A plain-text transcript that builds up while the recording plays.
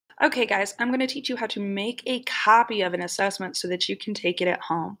Okay, guys, I'm going to teach you how to make a copy of an assessment so that you can take it at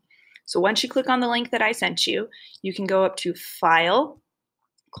home. So once you click on the link that I sent you, you can go up to File,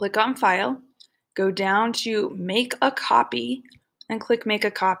 click on File, go down to Make a Copy, and click Make a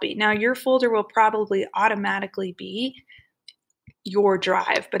Copy. Now, your folder will probably automatically be your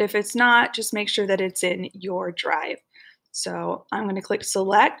drive, but if it's not, just make sure that it's in your drive. So I'm going to click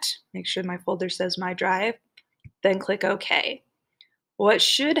Select, make sure my folder says My Drive, then click OK. What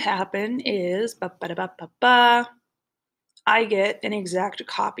should happen is I get an exact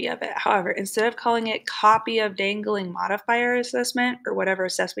copy of it. However, instead of calling it copy of dangling modifier assessment or whatever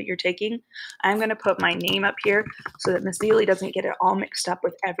assessment you're taking, I'm going to put my name up here so that Miss Neely doesn't get it all mixed up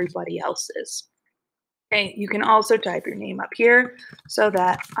with everybody else's. Okay, you can also type your name up here so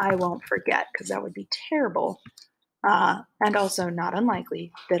that I won't forget, because that would be terrible. And also not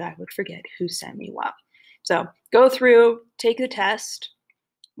unlikely that I would forget who sent me what. So go through, take the test.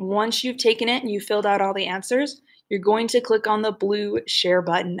 Once you've taken it and you filled out all the answers, you're going to click on the blue share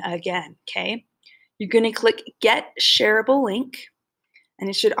button again, okay? You're going to click Get Shareable Link, and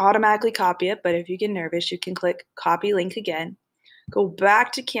it should automatically copy it, but if you get nervous, you can click Copy Link again. Go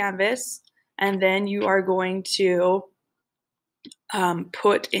back to Canvas, and then you are going to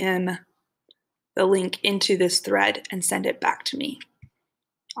put in the link into this thread and send it back to me.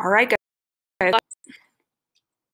 All right, guys.